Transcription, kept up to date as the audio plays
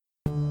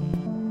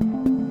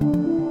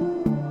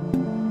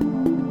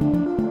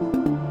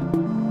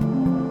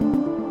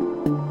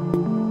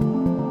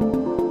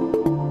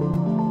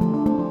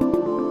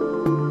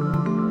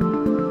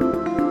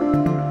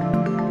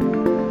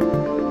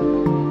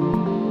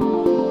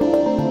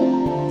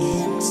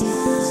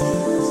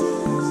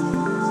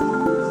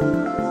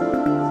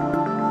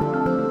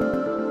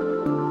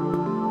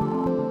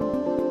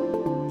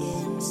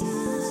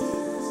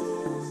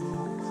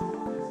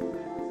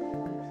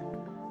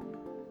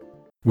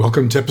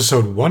Welcome to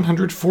episode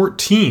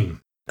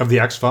 114 of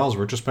the X-Files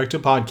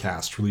Retrospective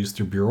Podcast, released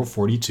through Bureau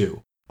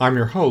 42. I'm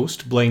your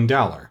host, Blaine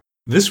Dowler.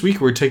 This week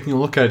we're taking a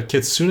look at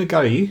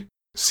Kitsunegai,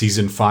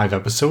 Season 5,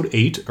 Episode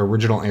 8,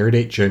 original air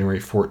date January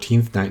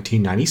 14th,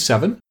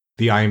 1997.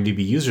 The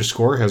IMDb user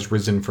score has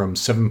risen from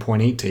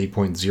 7.8 to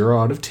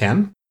 8.0 out of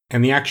 10,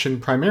 and the action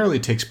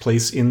primarily takes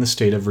place in the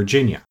state of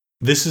Virginia.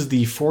 This is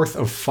the fourth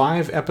of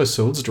 5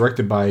 episodes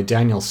directed by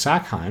Daniel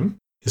Sackheim.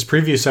 His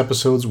previous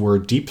episodes were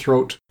Deep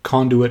Throat,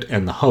 Conduit,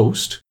 and The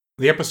Host.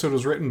 The episode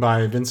was written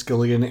by Vince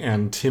Gilligan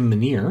and Tim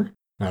Minear.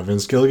 Now,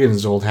 Vince Gilligan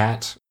is old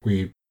hat.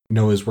 We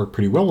know his work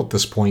pretty well at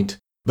this point.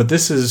 But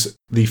this is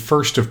the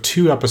first of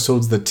 2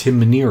 episodes that Tim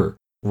Minear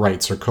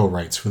writes or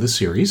co-writes for the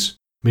series.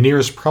 Minear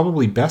is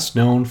probably best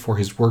known for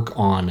his work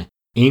on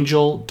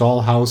Angel,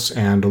 Dollhouse,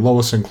 and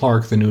Lois and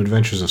Clark, The New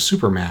Adventures of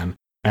Superman,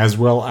 as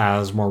well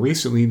as, more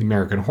recently, The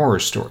American Horror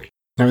Story.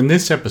 Now, in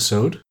this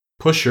episode,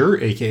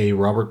 Pusher, aka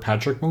Robert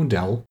Patrick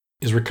Modell,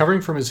 is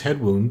recovering from his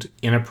head wound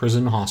in a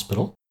prison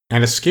hospital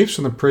and escapes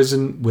from the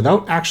prison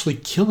without actually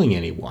killing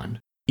anyone,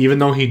 even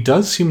though he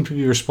does seem to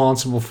be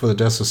responsible for the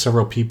deaths of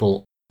several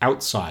people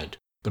outside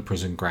the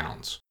prison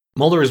grounds.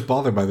 Mulder is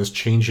bothered by this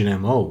change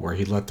in MO where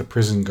he let the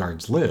prison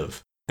guards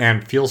live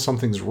and feels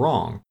something's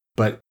wrong,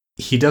 but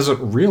he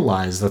doesn't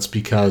realize that's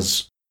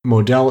because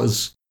Modell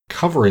is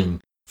covering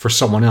for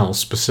someone else,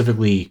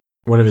 specifically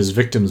one of his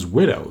victims'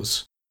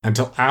 widows,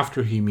 until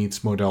after he meets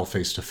Modell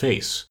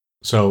face-to-face.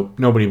 So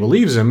nobody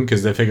believes him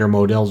because they figure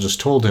Modell just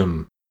told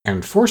him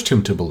and forced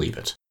him to believe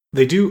it.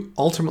 They do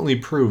ultimately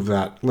prove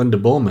that Linda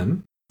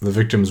Bowman, the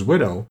victim's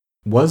widow,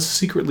 was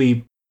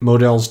secretly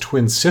Modell's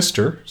twin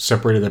sister,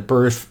 separated at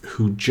birth,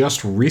 who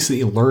just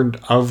recently learned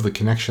of the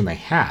connection they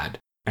had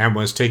and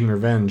was taking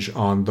revenge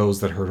on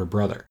those that hurt her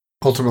brother.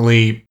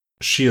 Ultimately,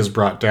 she is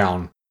brought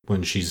down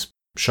when she's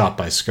shot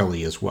by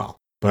Scully as well,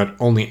 but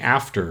only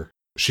after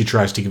she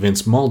tries to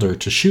convince Mulder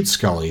to shoot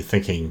Scully,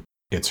 thinking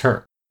it's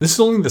her. This is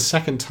only the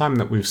second time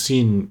that we've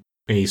seen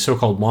a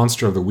so-called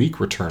Monster of the Week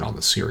return on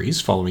the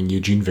series, following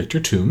Eugene Victor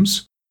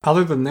Toombs.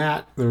 Other than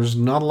that, there's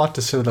not a lot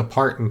to set it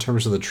apart in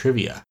terms of the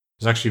trivia.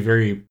 There's actually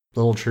very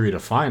little trivia to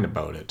find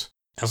about it,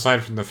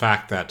 aside from the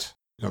fact that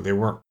they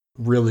weren't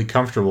really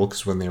comfortable,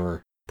 because when they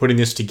were putting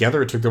this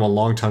together, it took them a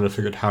long time to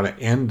figure out how to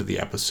end the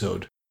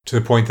episode, to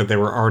the point that they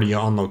were already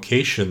on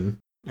location,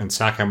 and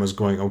Sackheim was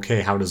going,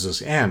 okay, how does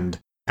this end?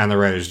 And the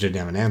writers didn't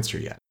have an answer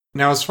yet.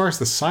 Now, as far as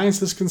the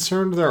science is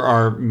concerned, there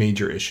are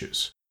major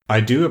issues. I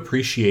do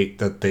appreciate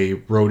that they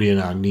wrote in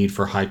a need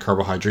for high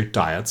carbohydrate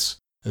diets,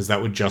 as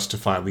that would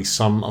justify at least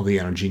some of the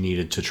energy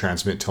needed to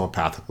transmit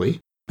telepathically.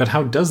 But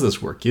how does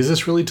this work? Is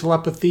this really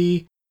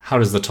telepathy? How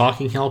does the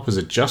talking help? Is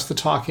it just the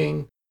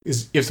talking?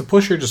 If the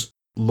pusher just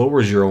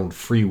lowers your own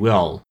free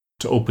will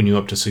to open you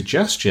up to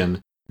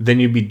suggestion, then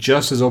you'd be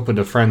just as open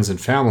to friends and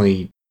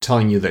family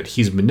telling you that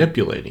he's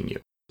manipulating you.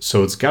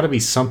 So it's got to be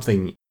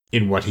something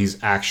in what he's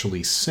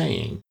actually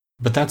saying.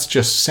 But that's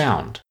just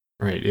sound,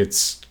 right?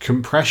 It's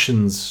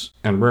compressions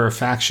and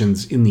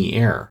rarefactions in the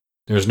air.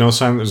 There's no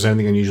sign that there's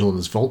anything unusual in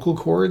his vocal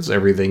cords.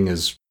 Everything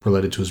is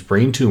related to his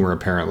brain tumor,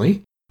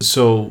 apparently.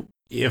 So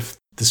if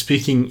the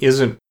speaking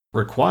isn't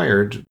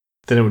required,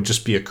 then it would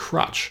just be a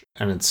crutch.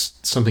 And it's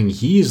something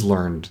he's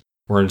learned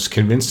or has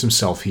convinced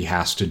himself he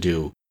has to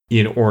do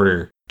in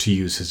order to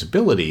use his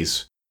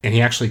abilities. And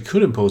he actually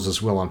could impose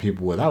his will on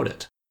people without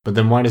it. But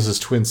then why does his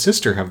twin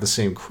sister have the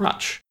same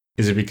crutch?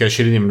 Is it because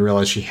she didn't even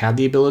realize she had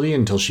the ability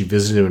until she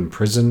visited him in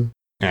prison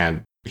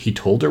and he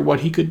told her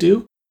what he could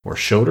do or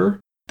showed her?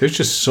 There's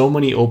just so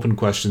many open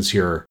questions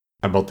here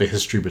about the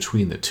history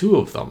between the two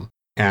of them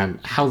and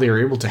how they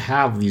were able to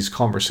have these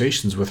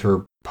conversations with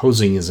her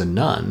posing as a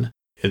nun.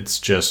 There's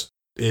just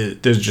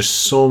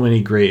so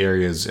many gray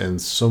areas and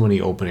so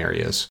many open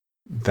areas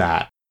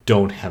that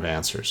don't have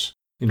answers.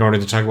 In order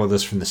to talk about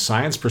this from the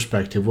science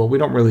perspective, well, we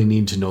don't really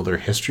need to know their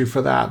history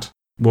for that.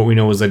 What we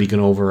know is that he can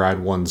override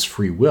one's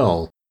free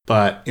will.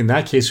 But in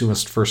that case, we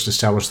must first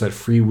establish that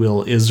free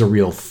will is a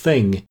real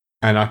thing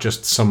and not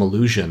just some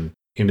illusion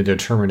in a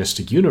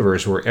deterministic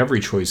universe where every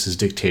choice is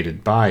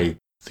dictated by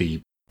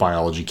the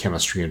biology,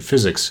 chemistry, and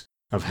physics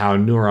of how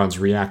neurons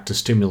react to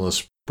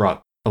stimulus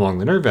brought along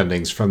the nerve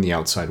endings from the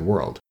outside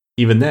world.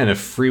 Even then, if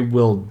free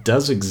will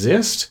does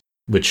exist,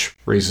 which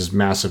raises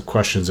massive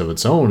questions of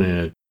its own in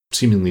a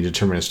seemingly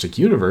deterministic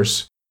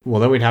universe, well,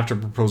 then we'd have to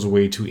propose a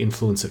way to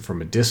influence it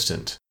from a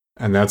distant.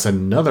 And that's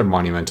another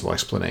monumental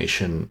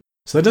explanation.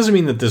 So that doesn't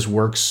mean that this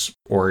works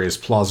or is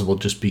plausible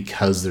just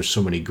because there's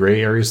so many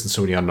gray areas and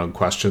so many unknown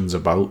questions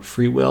about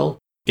free will.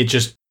 It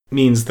just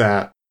means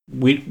that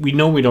we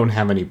know we don't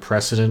have any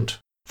precedent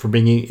for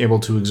being able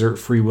to exert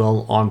free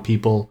will on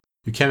people.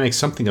 You can make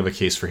something of a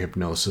case for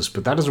hypnosis,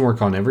 but that doesn't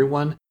work on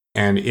everyone,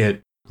 and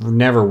it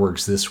never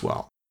works this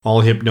well.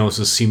 All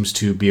hypnosis seems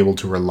to be able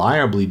to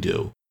reliably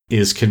do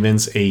is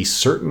convince a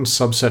certain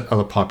subset of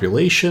the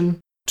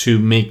population to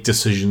make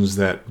decisions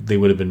that they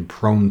would have been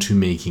prone to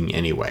making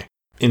anyway.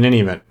 In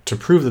any event, to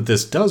prove that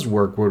this does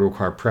work would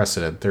require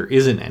precedent. There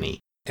isn't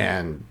any,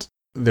 and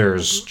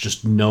there's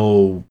just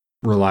no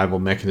reliable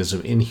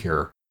mechanism in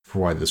here for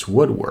why this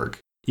would work.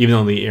 even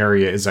though the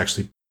area is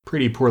actually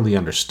pretty poorly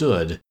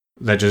understood,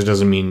 that just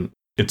doesn't mean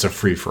it's a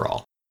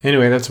free-for-all.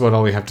 Anyway, that's about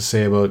all we have to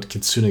say about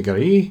Kitsune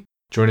Gari.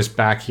 Join us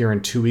back here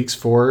in 2 weeks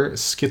for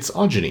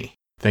Schizogeny.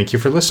 Thank you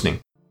for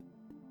listening.